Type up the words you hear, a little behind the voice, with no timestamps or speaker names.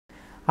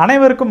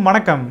அனைவருக்கும்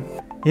வணக்கம்.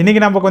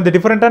 இன்னைக்கு நம்ம கொஞ்சம்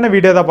டிஃபரெண்டான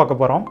வீடியோ தான் பார்க்க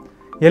போறோம்.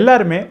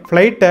 எல்லாரும்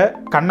ஃளைட்டை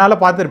கண்ணால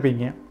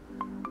பார்த்திருப்பீங்க.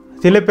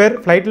 சில பேர்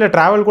ஃளைட்ல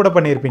டிராவல் கூட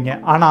பண்ணியிருப்பீங்க.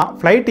 ஆனா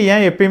ஃளைட்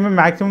ஏன் எப்பயுமே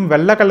மேக்ஸिमम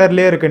வெள்ளை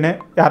கலர்லயே இருக்குன்னு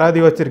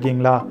யாராவது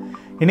யோசிச்சிருக்கீங்களா?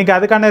 இன்னைக்கு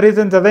அதுக்கான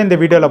ரீசன்ஸ் தான் இந்த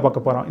வீடியோல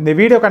பார்க்க போறோம். இந்த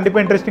வீடியோ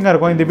கண்டிப்பா இன்ட்ரஸ்டிங்கா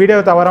இருக்கும். இந்த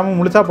வீடியோவை தவறாம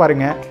முழுசா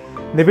பாருங்க.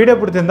 இந்த வீடியோ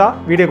பிடிச்சிருந்தா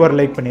வீடியோக்கு ஒரு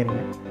லைக்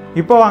பண்ணிருங்க.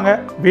 இப்போ வாங்க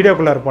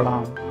வீடியோக்குள்ள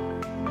போலாம்.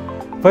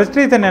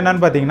 ஃபர்ஸ்ட் ரீசன்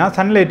என்னன்னு பார்த்தீங்கன்னா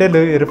சன்லைட்டை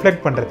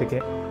ரிஃப்ளெக்ட்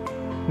பண்ணுறதுக்கு.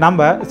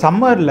 நம்ம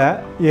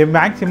சம்மரில்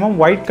மேக்ஸிமம்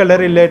ஒயிட்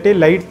கலர் இல்லாட்டி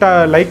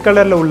லைட்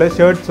கலரில் உள்ள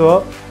ஷர்ட்ஸோ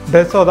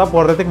ட்ரெஸ்ஸோ தான்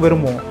போடுறதுக்கு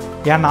விரும்புவோம்.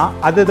 ஏன்னா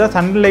அதுதான்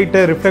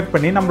சன்லைட்டை ரிஃப்ளெக்ட்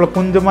பண்ணி நம்மளை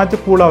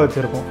கொஞ்சமாச்சும் கூலாக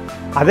வச்சுருக்கோம்.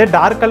 அதே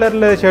டார்க்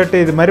கலரில்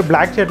ஷர்ட்டு இது மாதிரி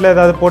பிளாக் ஷர்ட்டில்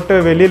ஏதாவது போட்டு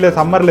வெளியில்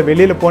சம்மரில்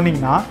வெளியில்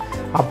போனீங்கன்னா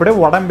அப்படியே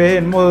உடம்பே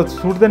என்னமோ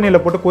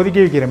சுடுதண்ணியில் போட்டு கொதிக்க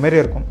வைக்கிற மாதிரி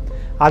இருக்கும்.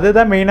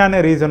 அதுதான்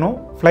மெயினான ரீசனும்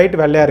ஃப்ளைட்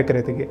வெள்ளையாக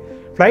இருக்கிறதுக்கு.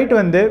 ஃப்ளைட்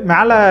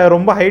மேலே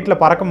ரொம்ப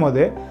ஹைட்டில் பறக்கும்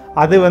போது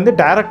அது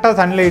டைரெக்டாக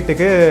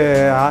சன்லைட்டுக்கு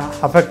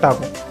அஃபெக்ட்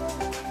ஆகும்.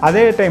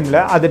 அதே டைமில்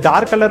அது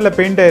டார்க் கலரில்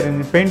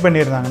பெயிண்ட்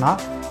பண்ணியிருந்தாங்கன்னா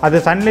அது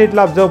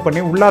சன்லைட்டில் அப்சர்வ்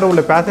பண்ணி உள்ளார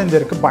உள்ள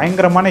பேசஞ்சருக்கு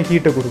பயங்கரமான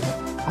ஹீட்டை கொடுக்கும்.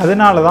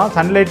 அதனால தான்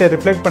சன்லைட்டை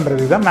ரிஃப்ளெக்ட்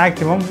பண்ணுறதுக்கு தான்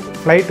மேக்ஸிமம்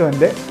ஃப்ளைட்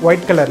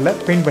ஒயிட் கலரில்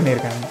பெயிண்ட்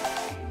பண்ணியிருக்காங்க.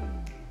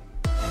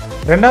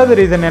 ரெண்டாவது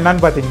ரீசன்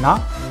என்னன்னு பார்த்தீங்கன்னா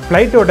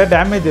ஃப்ளைட்டோட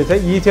டேமேஜஸை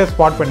ஈஸியாக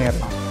ஸ்பாட்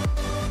பண்ணிடலாம்.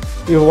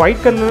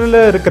 ஒயிட் கலரில்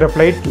இருக்கிற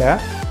ஃப்ளைட்டில்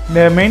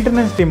இந்த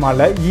மெயின்டெனன்ஸ்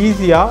டீமால்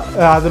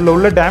ஈஸியாக அதில்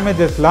உள்ள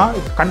டேமேஜஸ்லாம்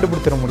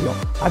கண்டுபிடிச்சிட முடியும்.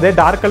 அதே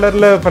டார்க்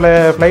கலரில்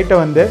ஃப்ளைட்டை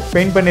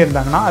பெயிண்ட்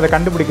பண்ணியிருந்தாங்கன்னா அதை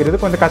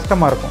கண்டுபிடிக்கிறது கொஞ்சம்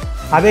கஷ்டமாக இருக்கும்.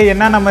 அதே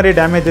என்னென்ன மாதிரி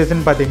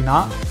டேமேஜஸ்ன்னு பார்த்தீங்கன்னா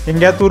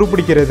எங்கேயாவது துரு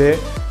பிடிக்கிறது,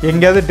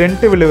 எங்கேயாவது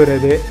டென்ட்டு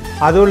விழுவுறது,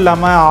 அதுவும்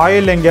இல்லாமல்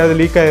ஆயில் எங்கேயாவது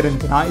லீக்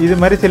ஆகிருந்துச்சுன்னா இது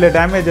மாதிரி சில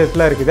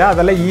டேமேஜஸ்லாம் இருக்குது.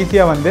 அதெல்லாம்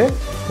ஈஸியாக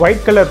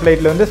ஒயிட் கலர்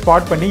ஃப்ளைட்டில்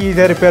ஸ்பாட் பண்ணி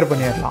ஈஸியாக ரிப்பேர்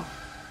பண்ணிடலாம்.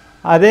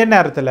 அதே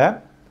நேரத்தில்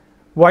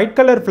ஒயிட்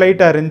கலர்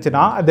ஃப்ளைட்டாக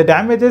இருந்துச்சுன்னா அது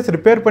டேமேஜஸ்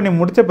ரிப்பேர் பண்ணி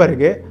முடித்த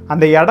பிறகு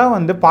அந்த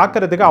இடம்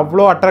பார்க்குறதுக்கு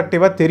அவ்வளோ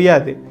அட்ராக்டிவாக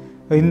தெரியாது.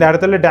 இந்த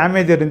இடத்துல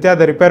டேமேஜ் இருந்துச்சு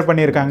அதை ரிப்பேர்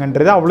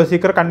பண்ணியிருக்காங்கன்றது அவ்வளோ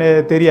சீக்கிரம்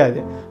தெரியாது.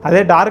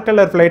 அதே டார்க்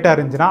கலர் ஃப்ளைட்டாக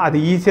இருந்துச்சுன்னா அது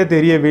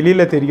ஈஸியாக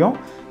வெளியில் தெரியும்.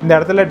 இந்த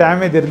இடத்துல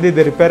டேமேஜ் இருந்து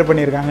இதை ரிப்பேர்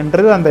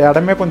பண்ணியிருக்காங்கன்றது அந்த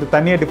இடமே கொஞ்சம்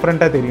தனியாக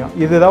டிஃப்ரெண்ட்டாக தெரியும்.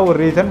 இதுதான் ஒரு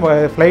ரீசன்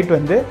ஃப்ளைட்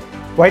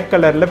ஒயிட்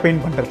கலரில்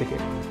பெயிண்ட் பண்ணுறதுக்கு.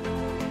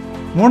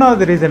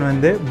 மூணாவது ரீசன்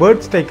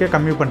பேர்ட் ஸ்ட்ரைக்கை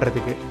கம்மி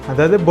பண்ணுறதுக்கு.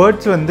 அதாவது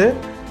பேர்ட்ஸ்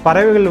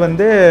பறவைகள்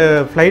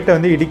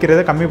ஃப்ளைட்டை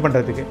இடிக்கிறத கம்மி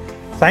பண்ணுறதுக்கு.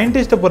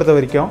 சயின்டிஸ்ட்டை பொறுத்த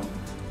வரைக்கும்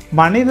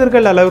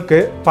மனிதர்கள் அளவுக்கு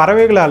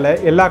பறவைகளால்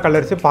எல்லா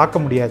கலர்ஸையும்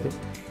பார்க்க முடியாது.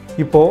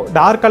 இப்போது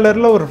டார்க்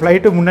கலரில் ஒரு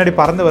ஃப்ளைட்டு முன்னாடி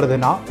பறந்து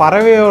வருதுன்னா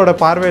பறவையோட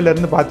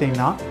பார்வையிலேருந்து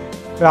பார்த்தீங்கன்னா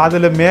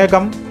அதில்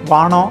மேகம்,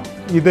 வானம்,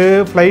 இது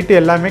ஃப்ளைட்டு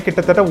எல்லாமே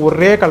கிட்டத்தட்ட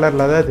ஒரே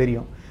கலரில் தான்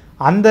தெரியும்.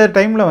 அந்த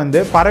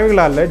டைமில்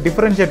பறவைகளால்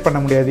டிஃப்ரென்ஷியேட்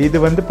பண்ண முடியாது. இது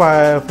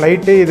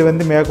ஃப்ளைட்டு,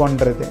 இது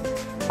மேகம்ன்றது.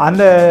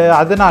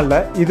 அதனால்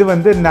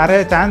இது நிறைய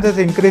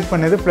சான்சஸ் இன்க்ரீஸ்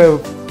பண்ணுது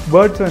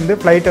பேர்ட்ஸ்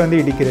ஃப்ளைட்டை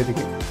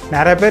இடிக்கிறதுக்கு.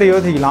 நிறைய பேர்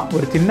யோசிக்கலாம்,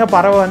 ஒரு சின்ன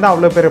பறவை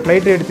அவ்வளோ பெரிய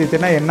ஃப்ளைட்டை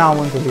இடிச்சிச்சுன்னா என்ன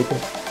ஆகும்னு சொல்லிட்டு.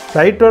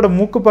 ஃப்ளைட்டோட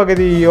மூக்கு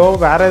பகுதியோ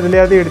வேறு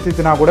எதுலையாவது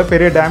இடிச்சிச்சுன்னா கூட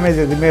பெரிய டேமேஜ்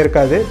எதுவுமே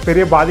இருக்காது,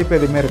 பெரிய பாதிப்பு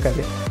எதுவுமே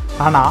இருக்காது.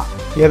 ஆனால்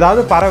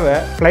ஏதாவது பறவை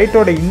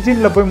ஃப்ளைட்டோட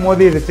இன்ஜினில் போய்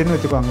மோதிடுச்சுன்னு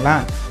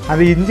வச்சுக்கோங்களேன்,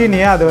 அது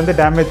இன்ஜினையே அது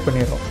டேமேஜ்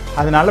பண்ணிடும்.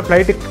 அதனால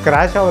ஃப்ளைட்டு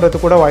கிராஷ்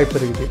ஆகிறதுக்கு கூட வாய்ப்பு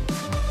இருக்குது.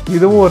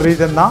 இதுவும் ஒரு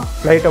ரீசன் தான்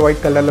ஃப்ளைட்டை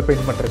ஒயிட் கலரில்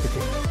பெயிண்ட்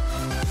பண்ணுறதுக்கு.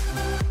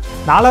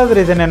 நாலாவது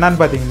ரீசன்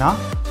என்னன்னு பார்த்தீங்கன்னா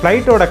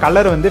ஃப்ளைட்டோட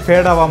கலர்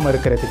ஃபேட் ஆகாமல்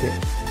இருக்கிறதுக்கு.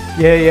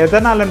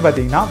 எதனாலன்னு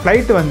பார்த்தீங்கன்னா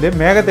ஃப்ளைட்டு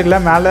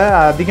மேகத்துக்குலாம் மேலே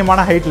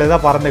அதிகமான ஹைட்டில்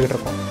தான் பறந்துக்கிட்டு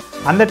இருக்கும்.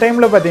 அந்த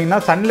டைமில் பார்த்தீங்கன்னா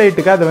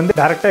சன்லைட்டுக்கு அது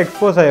டேரெக்டாக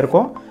எக்ஸ்போஸ்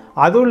ஆகிருக்கும்.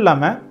 அதுவும்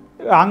இல்லாமல்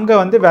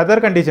அங்கே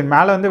வெதர் கண்டிஷன்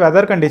மேலே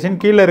வெதர் கண்டிஷன்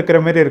கீழே இருக்கிற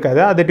மாதிரி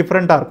இருக்காது, அது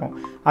டிஃப்ரெண்ட்டாக இருக்கும்.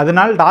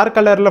 அதனால் டார்க்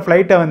கலரில்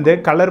ஃப்ளைட்டை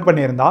கலர்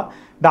பண்ணியிருந்தால்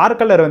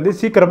டார்க் கலர்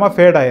சீக்கிரமாக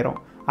ஃபேட் ஆயிரும்.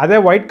 அதே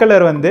ஒயிட்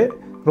கலர்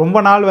ரொம்ப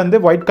நாள்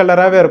ஒயிட்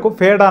கலராகவே இருக்கும்.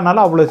 ஃபேட்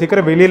ஆனாலும் அவ்வளோ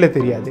சீக்கிரம் வெளியில்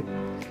தெரியாது.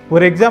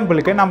 ஒரு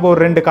எக்ஸாம்பிளுக்கு நம்ம ஒரு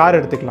 2 கார்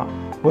எடுத்துக்கலாம்.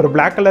 ஒரு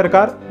பிளாக் கலர்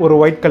கார், ஒரு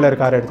ஒயிட் கலர்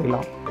கார்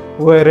எடுத்துக்கலாம்.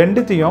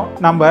 ரெண்டுத்தையும்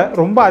நம்ம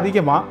ரொம்ப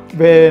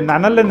அதிகமாக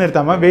நனலில்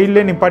நிறுத்தாமல்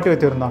வெயிலே நிப்பாட்டி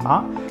வச்சுருந்தோம்னா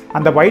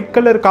அந்த ஒயிட்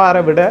கலர்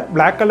காரை விட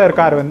பிளாக் கலர்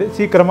கார்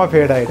சீக்கிரமாக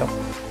ஃபேட் ஆகிடும்.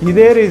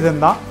 இதே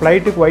ரீசன் தான்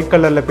ஃப்ளைட்டுக்கு ஒயிட்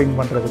கலரில் பெயிண்ட்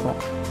பண்ணுறதுக்கும்.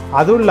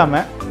 அதுவும்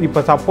இல்லாமல்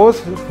இப்போ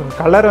சப்போஸ்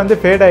கலர்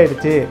ஃபேட்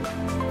ஆகிடுச்சு,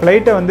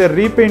 ஃப்ளைட்டை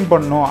ரீபெயிண்ட்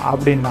பண்ணணும்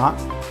அப்படின்னா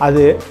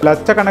அது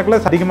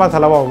லட்சக்கணக்கில் அதிகமாக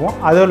செலவாகும்.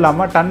 அதுவும்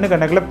இல்லாமல் டன்னு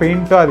கணக்கில்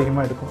பெயிண்ட்டும்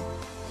அதிகமாக எடுக்கும்.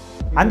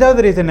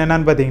 அஞ்சாவது ரீசன்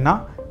என்னன்னு பார்த்தீங்கன்னா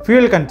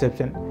ஃபியூல்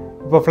கன்சப்ஷன்.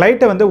 இப்போ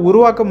ஃப்ளைட்டை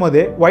உருவாக்கும்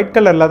போதே ஒயிட்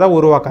கலரில் தான்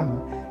உருவாக்காங்க.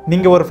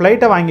 நீங்கள் ஒரு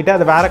ஃப்ளைட்டை வாங்கிட்டு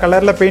அதை வேறு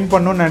கலரில் பெயிண்ட்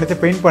பண்ணணும்னு நினச்சி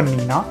பெயிண்ட்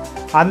பண்ணிங்கன்னா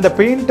அந்த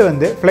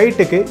பெயிண்ட்டு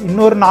ஃப்ளைட்டுக்கு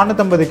இன்னொரு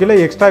 450 கிலோ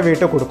எக்ஸ்ட்ரா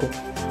வெயிட்டை கொடுக்கும்.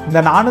 இந்த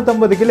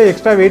 450 கிலோ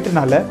எக்ஸ்ட்ரா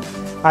வெயிட்டுனால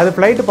அது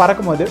ஃப்ளைட்டு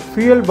பறக்கும் போது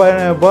ஃபியூல்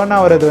பேர்ன்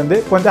ஆகிறது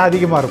கொஞ்சம்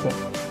அதிகமாக இருக்கும்.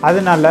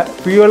 அதனால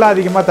ஃபியூலாக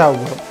அதிகமாக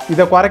தேவைப்படும்.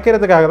 இதை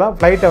குறைக்கிறதுக்காக தான்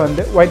ஃப்ளைட்டை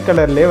ஒயிட்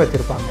கலர்லேயே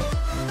வச்சுருப்பாங்க.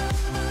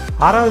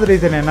 ஆறாவது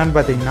ரீசன் என்னன்னு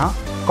பார்த்தீங்கன்னா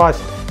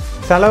காஸ்ட்,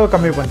 செலவு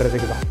கம்மி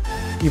பண்ணுறதுக்கு தான்.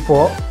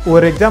 இப்போது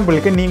ஒரு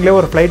எக்ஸாம்பிளுக்கு நீங்களே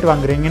ஒரு ஃப்ளைட்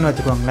வாங்குறீங்கன்னு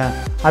வச்சுக்கோங்களேன்,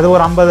 அது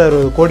ஒரு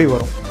 50-60 கோடி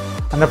வரும்.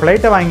 அந்த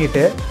ஃப்ளைட்டை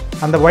வாங்கிட்டு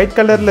அந்த ஒயிட்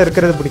கலரில்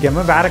இருக்கிறது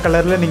பிடிக்காமல் வேறு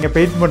கலரில் நீங்கள்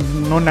பெயிண்ட்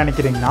பண்ணணும்னு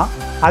நினைக்கிறீங்கன்னா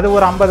அது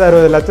ஒரு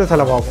 50-60 லட்சம்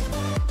செலவாகும்.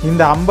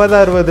 இந்த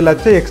 50-60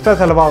 லட்சம் எக்ஸ்ட்ரா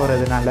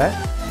செலவாகிறதுனால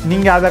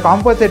நீங்கள் அதை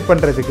காம்பன்சேட்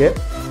பண்ணுறதுக்கு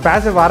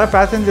வர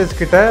பேசஞ்சர்ஸ்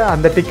கிட்ட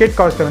அந்த டிக்கெட்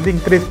காஸ்ட்டை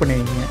இன்க்ரீஸ்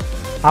பண்ணுவீங்க.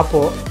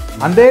 அப்போது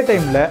அந்த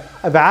டைமில்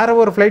வேறு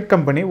ஒரு ஃப்ளைட்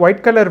கம்பெனி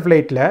ஒயிட் கலர்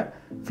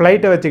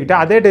ஃப்ளைட்டை வச்சுக்கிட்டு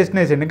அதே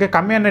டெஸ்டினேஷனுக்கு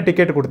கம்மியான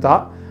டிக்கெட் கொடுத்தா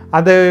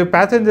அது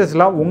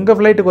பேசஞ்சர்ஸ்லாம் உங்கள்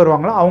ஃப்ளைட்டுக்கு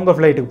வருவாங்களா அவங்க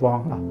ஃப்ளைட்டுக்கு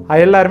போவாங்களா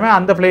எல்லாருமே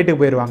அந்த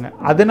ஃப்ளைட்டுக்கு போயிடுவாங்க.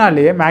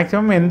 அதனாலேயே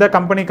மேக்ஸிமம் எந்த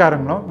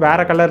கம்பெனிக்காரங்களும்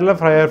வேறு கலரில்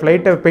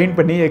ஃப்ளைட்டை பெயிண்ட்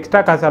பண்ணி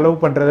எக்ஸ்ட்ரா காசு செலவு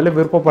பண்ணுறதுல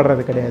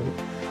விருப்பப்படுறது கிடையாது.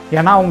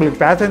 ஏன்னா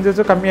அவங்களுக்கு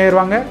பேசஞ்சர்ஸும்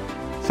கம்மியாயிருவாங்க,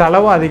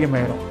 செலவும்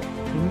அதிகமாயிரும்.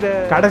 இந்த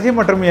கடைசி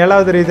மற்றும்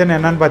 7வது ரீசன்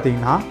என்னன்னு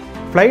பார்த்தீங்கன்னா,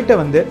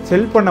 ஃப்ளைட்டை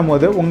செல் பண்ணும்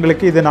போது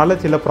உங்களுக்கு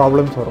இதனால் சில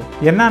ப்ராப்ளம்ஸ் வரும்.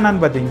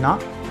 என்னென்னு பார்த்தீங்கன்னா,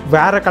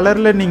 வேறு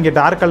கலரில் நீங்கள்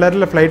டார்க்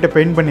கலரில் ஃப்ளைட்டை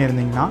பெயிண்ட்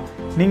பண்ணியிருந்தீங்கன்னா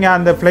நீங்கள்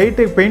அந்த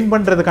ஃப்ளைட்டு பெயிண்ட்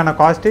பண்ணுறதுக்கான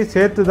காஸ்ட்டை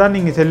சேர்த்து தான்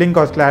நீங்கள் செல்லிங்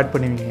காஸ்ட்டில் ஆட்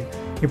பண்ணுவீங்க.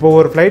 இப்போது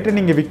ஒரு ஃப்ளைட்டை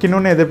நீங்கள்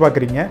விற்கணும்னு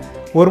எதிர்பார்க்குறீங்க,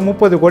 ஒரு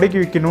 30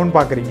 கோடிக்கு விற்கணும்னு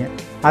பார்க்குறீங்க.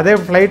 அதே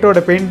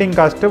ஃப்ளைட்டோட பெயிண்டிங்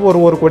காஸ்ட்டு ஒரு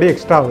 1 கோடி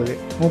எக்ஸ்ட்ரா ஆகுது.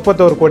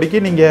 31 கோடிக்கு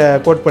நீங்கள்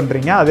கோட்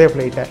பண்ணுறீங்க அதே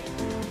ஃப்ளைட்டை.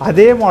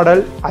 அதே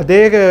மாடல்,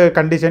 அதே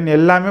கண்டிஷன்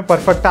எல்லாமே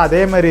பர்ஃபெக்டாக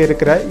அதே மாதிரி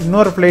இருக்கிற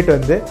இன்னொரு ஃப்ளைட்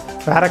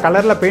வேறு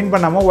கலரில் பெயிண்ட்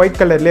பண்ணாமல் ஒயிட்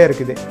கலர்லேயே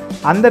இருக்குது.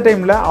 அந்த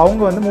டைமில்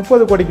அவங்க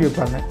 30 கோடிக்கு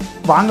விற்பாங்க.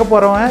 வாங்க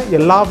போகிறவன்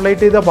எல்லா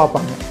ஃப்ளைட்டையும் தான்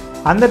பார்ப்பாங்க.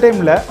 அந்த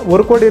டைமில்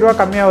 1 கோடி ரூபா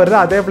கம்மியாக வருது,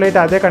 அதே ஃப்ளைட்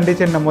அதே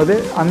கண்டிஷன்னும் போது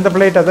அந்த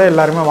ஃப்ளைட்டை தான்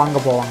எல்லாருமே வாங்க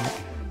போவாங்க.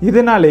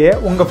 இதனாலேயே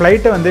உங்கள்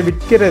ஃப்ளைட்டை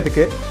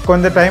விற்கிறதுக்கு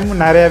கொஞ்சம் டைம்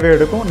நிறையாவே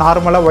எடுக்கும்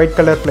நார்மலாக ஒயிட்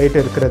கலர் ஃப்ளைட்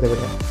இருக்கிறத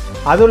விட.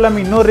 அதுவும்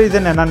இல்லாமல் இன்னொரு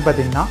ரீசன் என்னென்னு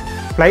பார்த்தீங்கன்னா,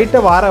 ஃப்ளைட்டை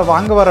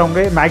வாங்க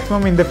வரவங்க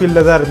மேக்ஸிமம் இந்த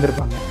ஃபீல்டில் தான்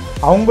இருந்திருப்பாங்க.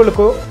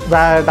 அவங்களுக்கும்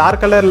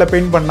டார்க் கலரில்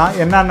பெயிண்ட் பண்ணால்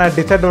என்னென்ன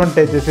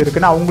டிஸ்அட்வான்டேஜஸ்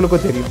இருக்குதுன்னு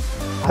அவங்களுக்கும் தெரியும்.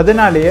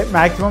 அதனாலேயே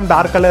மேக்ஸிமம்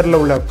டார்க்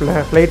கலரில் உள்ள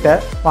ஃப்ளைட்டை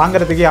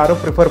வாங்குறதுக்கு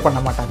யாரும் ப்ரிஃபர் பண்ண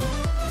மாட்டாங்க.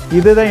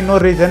 இதுதான்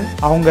இன்னொரு ரீசன்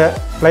அவங்க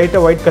ஃப்ளைட்டை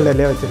ஒயிட்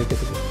கலர்லேயே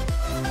வச்சுருக்கிறதுக்கு.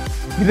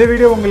 இந்த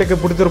வீடியோ உங்களுக்கு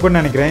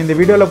பிடிச்சிருக்குன்னு நினைக்கிறேன். இந்த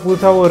வீடியோவில்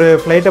புதுசாக ஒரு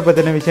ஃப்ளைட்டை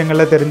பற்றின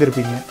விஷயங்கள்லாம்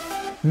தெரிஞ்சிருப்பீங்க.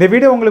 இந்த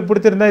வீடியோ உங்களுக்கு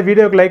பிடிச்சிருந்தா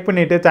வீடியோக்கு லைக்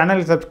பண்ணிவிட்டு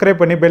சேனலுக்கு சப்ஸ்கிரைப்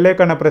பண்ணி பெல்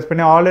ஐக்கானை ப்ரெஸ்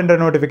பண்ணி ஆல் என்ற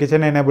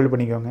நோட்டிஃபிகேஷன் எனேபிள்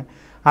பண்ணிக்கோங்க.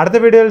 அடுத்த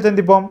வீடியோவில்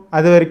சந்திப்போம்.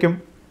 அது வரைக்கும்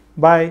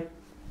பாய்.